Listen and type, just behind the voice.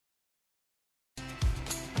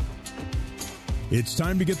It's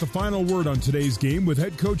time to get the final word on today's game with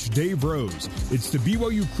head coach Dave Rose. It's the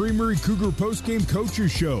BYU Creamery Cougar Postgame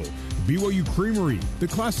Coaches Show. BYU Creamery, the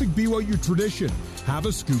classic BYU tradition. Have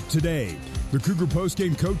a scoop today. The Cougar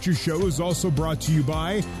Postgame Coaches Show is also brought to you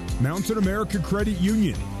by Mountain America Credit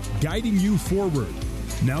Union, guiding you forward.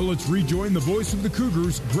 Now let's rejoin the voice of the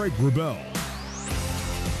Cougars, Greg Wrubell.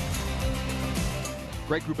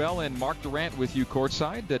 Greg Wrubell and Mark Durrant with you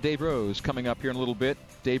courtside. Dave Rose coming up here in a little bit.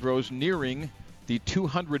 Dave Rose nearing the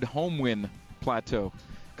 200 home win plateau.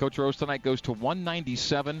 Coach Rose tonight goes to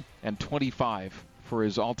 197-25 for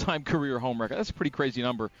his all-time career home record. That's a pretty crazy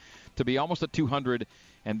number to be almost at 200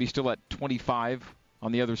 and be still at 25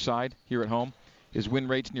 on the other side here at home. His win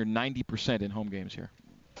rate's near 90% in home games here.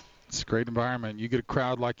 It's a great environment. You get a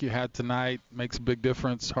crowd like you had tonight, makes a big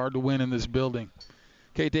difference. Hard to win in this building.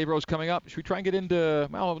 Okay, Dave Rose coming up. Should we try and get into,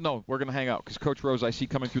 well, no, we're going to hang out because Coach Rose I see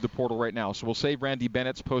coming through the portal right now. So we'll save Randy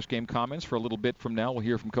Bennett's post-game comments for a little bit from now. We'll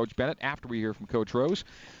hear from Coach Bennett after we hear from Coach Rose.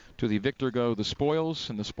 To the victor go the spoils,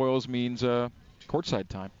 and the spoils means courtside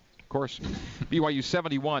time, of course. BYU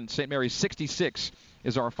 71, St. Mary's 66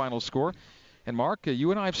 is our final score. And Mark,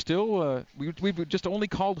 you and I have still, we've just only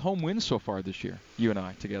called home wins so far this year, you and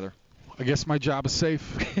I together. I guess my job is safe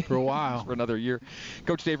for a while. For another year.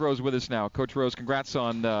 Coach Dave Rose with us now. Coach Rose, congrats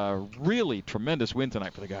on really tremendous win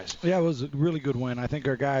tonight for the guys. Yeah, it was a really good win. I think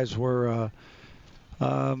our guys were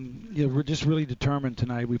we're just really determined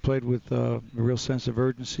tonight. We played with a real sense of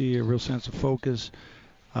urgency, a real sense of focus.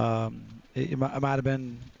 It might have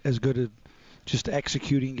been as good a just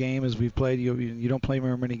executing game as we've played. You don't play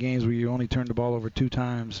very many games where you only turn the ball over 2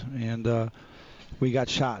 times. And we got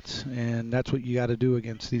shots, and that's what you got to do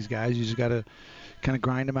against these guys. You just got to kind of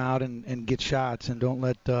grind them out and get shots, and don't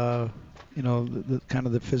let the kind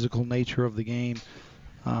of the physical nature of the game,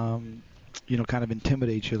 kind of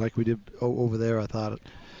intimidate you like we did over there, I thought.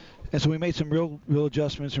 And so we made some real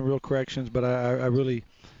adjustments and real corrections, but I really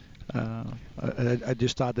I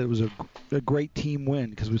just thought that it was a great team win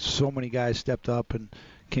because so many guys stepped up and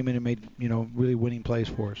came in and made really winning plays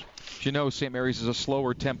for us. You know, St. Mary's is a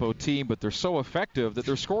slower tempo team, but they're so effective that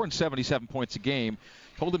they're scoring 77 points a game.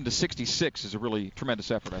 Hold them to 66 is a really tremendous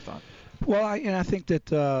effort, I thought. Well, I think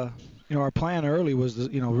that our plan early was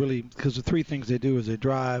really because the 3 things they do is they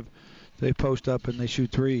drive, they post up, and they shoot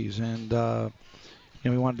threes, and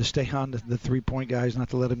we wanted to stay on the 3-point guys,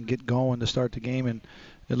 not to let them get going to start the game. And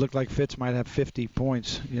it looked like Fitz might have 50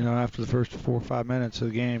 points, after the first 4 or 5 minutes of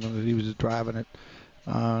the game, and he was just driving it.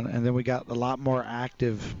 And then we got a lot more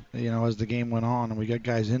active, as the game went on. And we got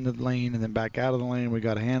guys in the lane and then back out of the lane. We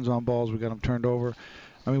got hands on balls. We got them turned over.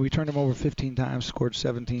 I mean, we turned them over 15 times, scored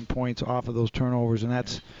 17 points off of those turnovers.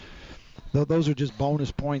 And those are just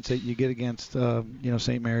bonus points that you get against,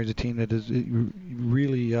 St. Mary's, a team that is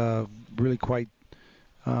really quite,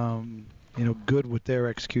 good with their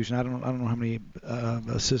execution. I don't know how many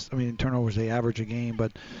turnovers they average a game,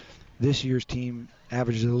 but this year's team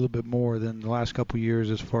averages a little bit more than the last couple of years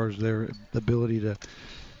as far as their ability to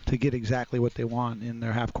get exactly what they want in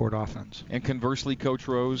their half-court offense. And conversely, Coach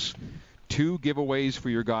Rose, 2 giveaways for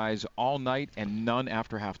your guys all night and none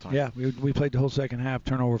after halftime. Yeah, we played the whole second half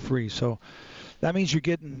turnover-free. So that means you're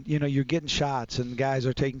getting shots, and guys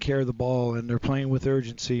are taking care of the ball, and they're playing with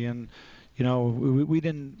urgency. And we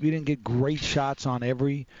didn't get great shots on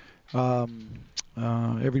every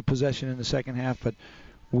possession in the second half, but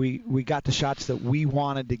we got the shots that we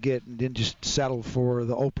wanted to get and didn't just settle for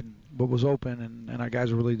what was open, and our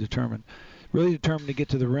guys were really determined to get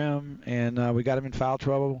to the rim, and we got them in foul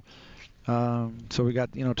trouble. So we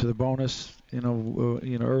got to the bonus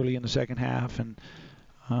early in the second half, and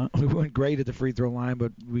we weren't great at the free throw line,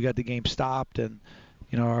 but we got the game stopped, and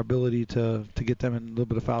our ability to get them in a little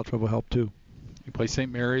bit of foul trouble helped too. You play St.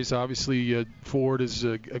 Mary's. Obviously, Ford is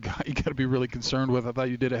a guy you got to be really concerned with. I thought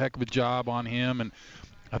you did a heck of a job on him, and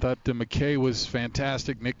I thought McKay was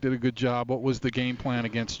fantastic. Nick did a good job. What was the game plan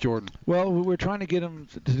against Jordan? Well, we're trying to get him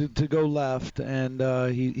to go left, and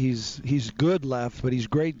he's good left, but he's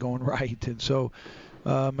great going right. And so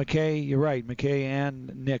McKay, you're right. McKay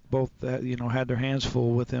and Nick both had their hands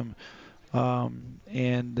full with him. Obviously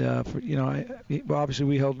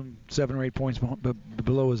we held him 7 or 8 points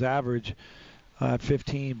below his average at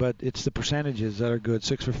 15, but it's the percentages that are good.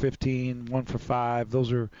 6 for 15, 1 for 5.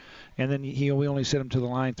 Those are, and then we only sent him to the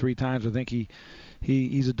line 3 times. I think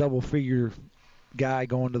he's a double-figure guy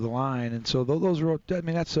going to the line, and so those are. I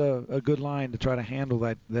mean, that's a good line to try to handle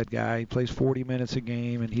that guy. He plays 40 minutes a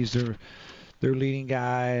game, and he's their leading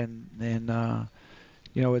guy, and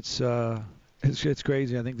it's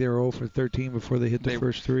crazy. I think they were 0 for 13 before they hit the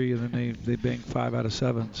first 3, and then they banked 5 out of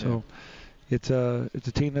 7. So it's a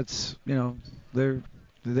team that's they're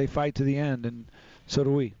they fight to the end, and so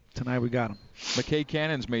do we. Tonight we got them. McKay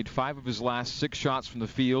Cannon's made 5 of his last 6 shots from the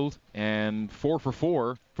field and 4 for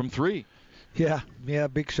 4 from 3. Yeah,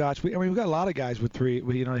 big shots. We've got a lot of guys with 3.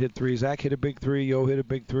 Hit 3. Zach hit a big 3. Yo hit a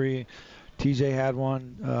big 3. TJ had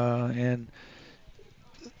one, and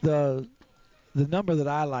the number that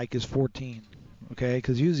I like is 14. Okay,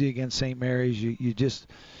 because usually against St. Mary's, you just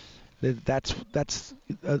that's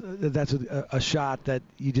a shot that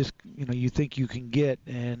you just you think you can get,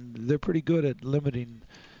 and they're pretty good at limiting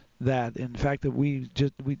that. In fact, that we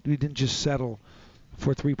didn't just settle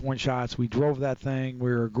for 3-point shots. We drove that thing.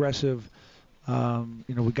 We were aggressive.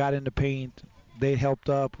 We got into paint. They helped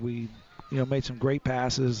up. We made some great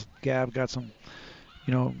passes. Gav got some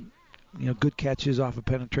good catches off of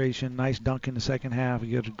penetration. Nice dunk in the second half. We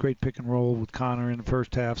got a great pick and roll with Connor in the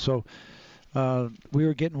first half. So we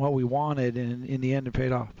were getting what we wanted, and in the end it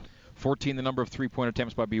paid off. 14 the number of 3-point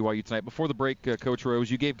attempts by BYU tonight. Before the break, Coach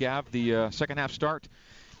Rose, you gave Gav the second half start.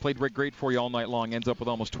 Played great for you all night long. Ends up with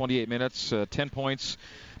almost 28 minutes, 10 points,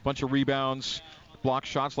 bunch of rebounds, block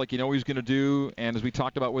shots like he was going to do, and as we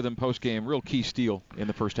talked about with him post-game, real key steal in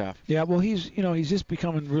the first half. Yeah, well, he's just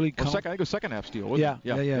becoming really I think it was second half steal, wasn't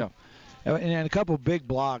it? Yeah. And a couple of big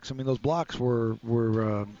blocks. I mean, those blocks were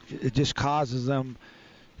it just causes them,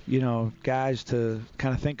 guys to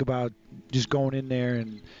kind of think about just going in there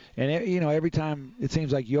and every time it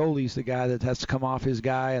seems like Yoli's the guy that has to come off his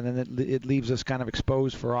guy, and then it leaves us kind of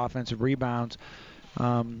exposed for offensive rebounds.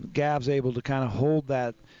 Gav's able to kind of hold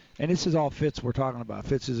that, and this is all Fitz we're talking about.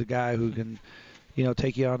 Fitz is a guy who can,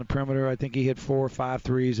 take you on the perimeter. I think he hit 4 or 5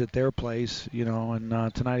 threes at their place,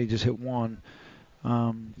 and tonight he just hit 1.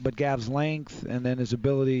 But Gav's length and then his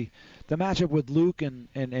ability, the matchup with Luke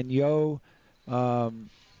and Yo,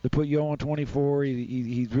 to put Yo on 24,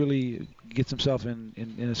 he really gets himself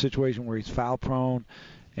in a situation where he's foul prone,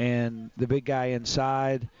 and the big guy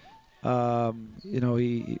inside, we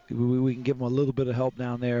can give him a little bit of help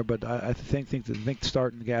down there, but I think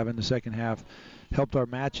starting Gav in the second half helped our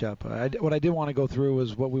matchup. What I did want to go through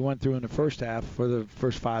was what we went through in the first half for the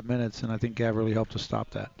first 5 minutes, and I think Gav really helped us stop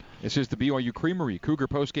that. This is the BYU Creamery Cougar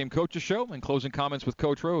Postgame Coaches Show, and closing comments with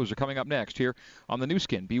Coach Rose are coming up next here on the new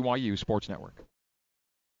skin BYU Sports Network.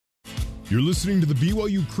 You're listening to the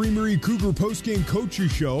BYU Creamery Cougar Postgame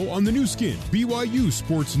Coaches Show on the new skin BYU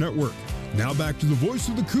Sports Network. Now back to the voice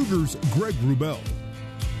of the Cougars, Greg Wrubell.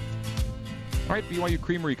 All right, BYU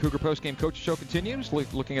Creamery Cougar Postgame Coaches Show continues.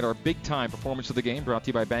 Looking at our big-time performance of the game, brought to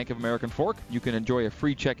you by Bank of American Fork. You can enjoy a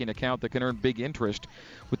free checking account that can earn big interest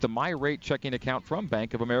with the MyRate checking account from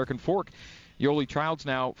Bank of American Fork. Yoli Childs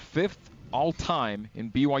now 5th all-time in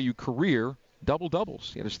BYU career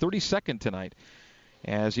double-doubles. He had his 32nd tonight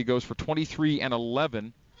as he goes for 23 and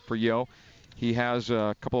 11 for Yo. He has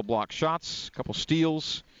a couple of block shots, a couple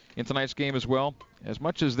steals in tonight's game as well. As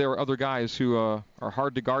much as there are other guys who are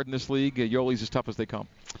hard to guard in this league, Yoli's as tough as they come.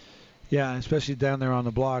 Yeah, especially down there on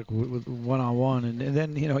the block with one-on-one. And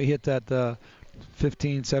then, he hit that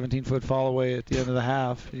 15, 17-foot fall away at the end of the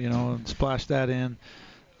half, and splashed that in.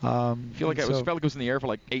 I feel like it felt like it was in the air for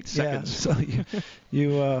like 8 seconds. Yeah,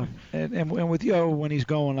 so and with Yo, when he's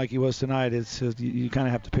going like he was tonight, it's you kind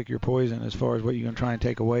of have to pick your poison as far as what you're going to try and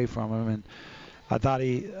take away from him. And I thought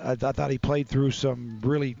he played through some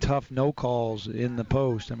really tough no calls in the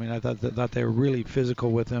post. I mean, I thought they were really physical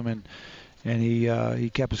with him, and he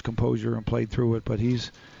kept his composure and played through it. But he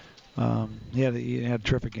had a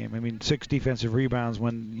terrific game. I mean, 6 defensive rebounds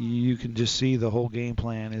when you can just see the whole game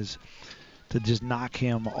plan is to just knock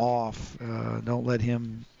him off. Don't let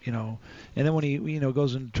him, And then when he,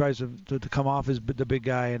 goes and tries to come off the big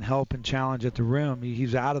guy and help and challenge at the rim,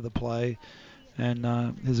 he's out of the play, and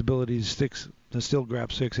his ability to still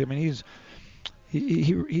grab 6. I mean, he's. I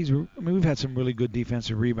mean, we've had some really good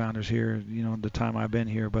defensive rebounders here, the time I've been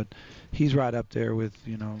here, but he's right up there with,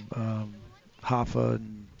 Hoffa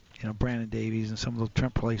and, Brandon Davies and some of those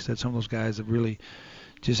Trent Placed, some of those guys that really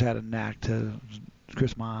just had a knack to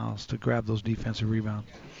Chris Miles to grab those defensive rebounds.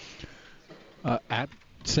 At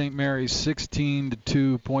St. Mary's,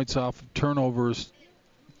 16-2 points off turnovers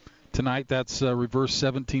tonight. That's reverse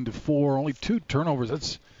 17-4. Only 2 turnovers.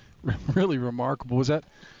 That's really remarkable. Was that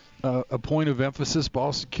a point of emphasis,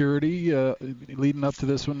 ball security, leading up to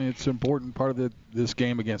this one? It's an important part of this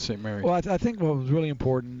game against St. Mary's. Well, I think what was really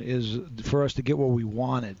important is for us to get what we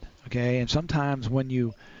wanted, okay? And sometimes when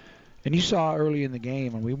you saw early in the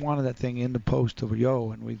game, and we wanted that thing in the post of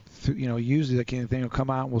Yo, and we, usually that kind of thing will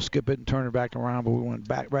come out and we'll skip it and turn it back around, but we went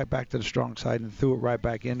right back to the strong side and threw it right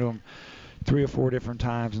back into him 3 or 4 different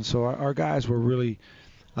times. And so our guys were really,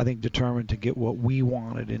 I think, determined to get what we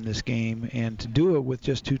wanted in this game, and to do it with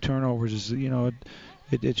just 2 turnovers is,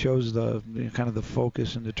 it shows the kind of the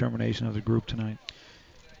focus and determination of the group tonight.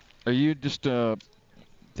 Are you just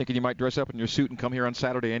thinking you might dress up in your suit and come here on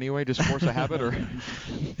Saturday anyway, just force a habit, or?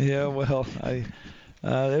 Yeah, well,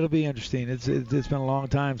 it'll be interesting. It's been a long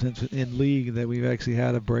time since in league that we've actually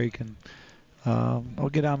had a break, and I'll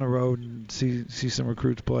get on the road and see some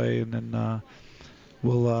recruits play, and then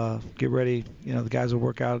we'll get ready. The guys will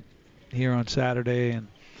work out here on Saturday and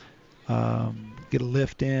get a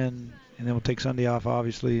lift in, and then we'll take Sunday off,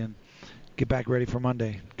 obviously, and get back ready for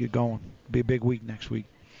Monday. Get going. Be a big week next week.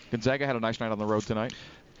 Gonzaga had a nice night on the road tonight.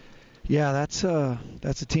 Yeah, that's a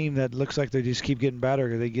team that looks like they just keep getting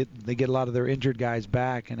better. They get a lot of their injured guys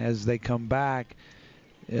back, and as they come back,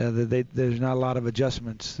 there's not a lot of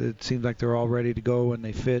adjustments. It seems like they're all ready to go and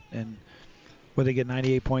they fit. And when they get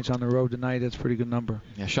 98 points on the road tonight, that's a pretty good number.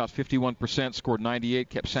 Yeah, shot 51%, scored 98,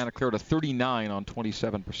 kept Santa Clara to 39 on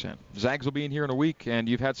 27%. Zags will be in here in a week, and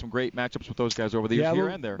you've had some great matchups with those guys over the years here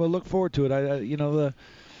and there. We'll look forward to it.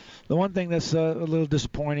 The one thing that's a little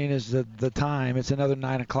disappointing is the time. It's another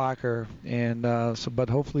 9 o'clocker, and but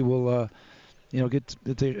hopefully we'll get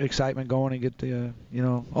the excitement going and get the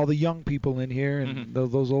all the young people in here and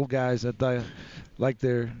those old guys that like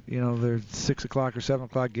their 6 o'clock or 7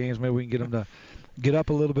 o'clock games. Maybe we can get them to get up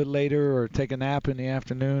a little bit later or take a nap in the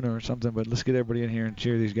afternoon or something. But let's get everybody in here and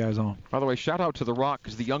cheer these guys on. By the way, shout out to The Rock,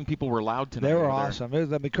 because the young people were loud tonight. They were awesome.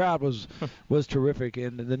 The crowd was terrific,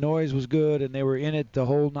 and the noise was good, and they were in it the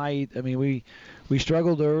whole night. I mean, we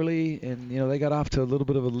struggled early, and they got off to a little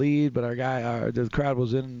bit of a lead, but the crowd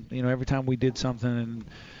was in. Every time we did something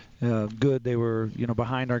and good, they were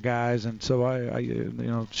behind our guys, and so I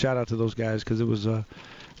shout out to those guys, because it was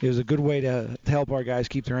a good way to help our guys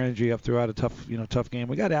keep their energy up throughout a tough game.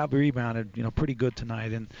 We got out rebounded pretty good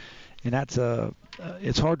tonight, and that's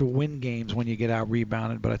it's hard to win games when you get out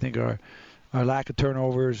rebounded, but I think our lack of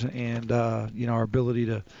turnovers and our ability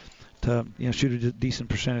to shoot a decent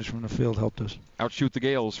percentage from the field helped us. Outshoot the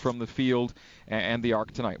Gales from the field and the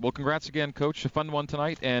arc tonight. Well, congrats again, Coach. A fun one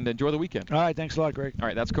tonight, and enjoy the weekend. All right, thanks a lot, Greg. All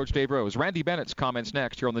right, that's Coach Dave Rose. Randy Bennett's comments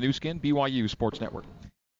next here on the new skin, BYU Sports Network.